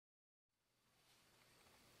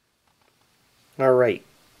Alright,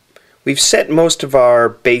 we've set most of our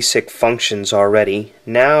basic functions already.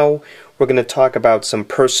 Now we're going to talk about some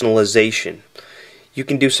personalization. You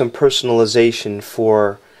can do some personalization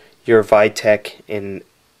for your Vytec in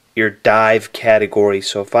your dive category.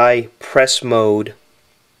 So if I press mode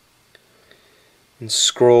and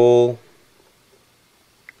scroll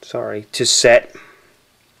to set,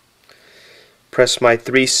 press my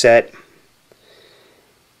 3 set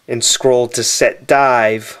and scroll to set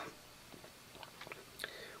dive.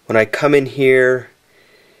 When I come in here,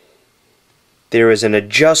 there is an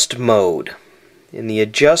adjust mode, and the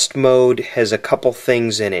adjust mode has a couple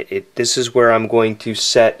things in it. This is where I'm going to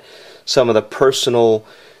set some of the personal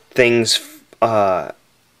things for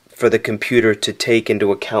the computer to take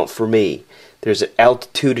into account for me. There's an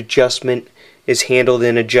altitude adjustment is handled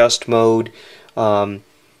in adjust mode.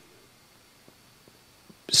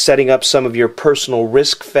 Setting up some of your personal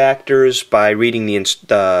risk factors by reading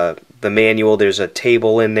the manual. There's a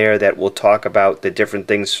table in there that will talk about the different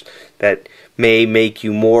things that may make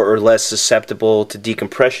you more or less susceptible to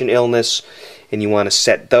decompression illness, and you want to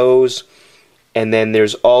set those. And then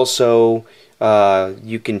there's also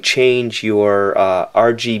you can change your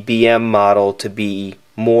RGBM model to be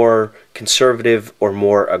more conservative or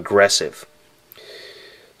more aggressive.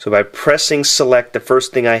 So by pressing select, the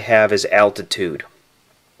first thing I have is altitude.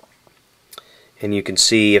 And you can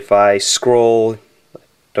see if I scroll,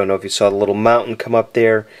 don't know if you saw the little mountain come up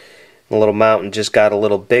there. The little mountain just got a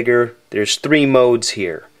little bigger. There's 3 modes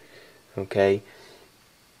here. Okay.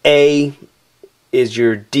 A is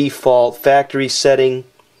your default factory setting,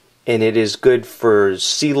 and it is good for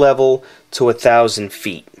sea level to 1,000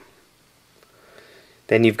 feet.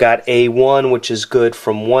 Then you've got A1, which is good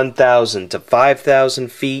from 1,000 to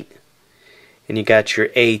 5,000 feet. And you got your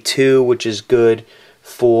A2, which is good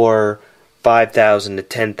for 5,000 to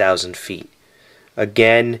 10,000 feet.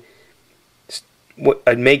 Again,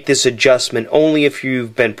 I'd make this adjustment only if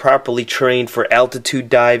you've been properly trained for altitude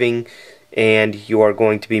diving and you are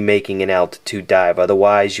going to be making an altitude dive.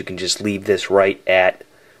 Otherwise, you can just leave this right at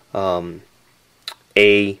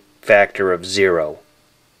a factor of 0.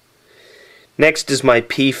 Next is my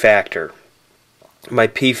P factor. My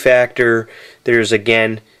P factor, there's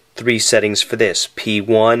again 3 settings for this.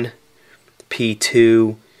 P1,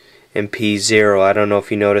 P2, and P0. I don't know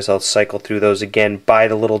if you notice, I'll cycle through those again. By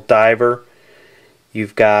the little diver,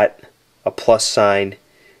 you've got a plus sign,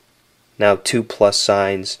 now 2 plus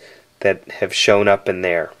signs that have shown up in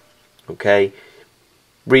there. Okay,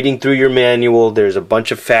 reading through your manual, there's a bunch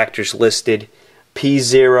of factors listed.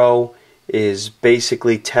 P0 is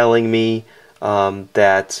basically telling me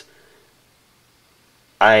that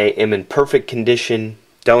I am in perfect condition,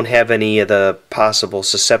 don't have any of the possible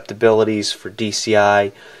susceptibilities for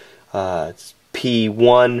DCI.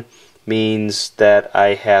 P1 means that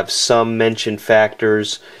I have some mentioned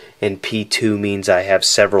factors, and P2 means I have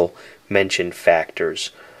several mentioned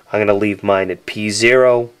factors. I'm going to leave mine at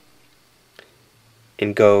P0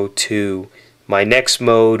 and go to my next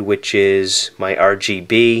mode, which is my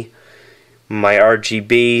RGB. My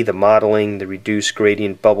RGB, the modeling, the reduced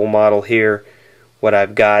gradient bubble model here, what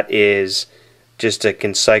I've got is just a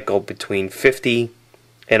can cycle between 50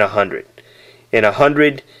 and 100. In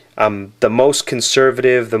 100, I'm the most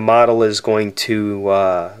conservative. The model is going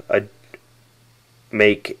to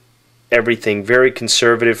make everything very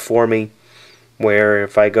conservative for me, where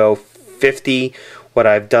if I go 50, what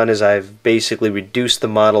I've done is I've basically reduced the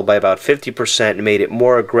model by about 50% and made it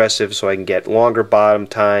more aggressive so I can get longer bottom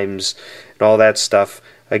times and all that stuff.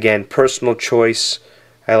 Again, personal choice.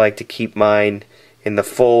 I like to keep mine in the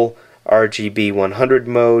full RGB 100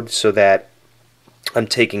 mode so that I'm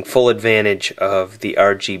taking full advantage of the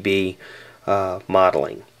RGB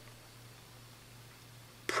modeling.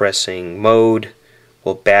 Pressing mode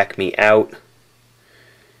will back me out.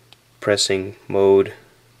 Pressing mode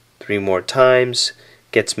 3 more times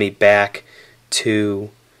gets me back to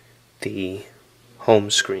the home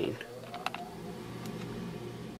screen.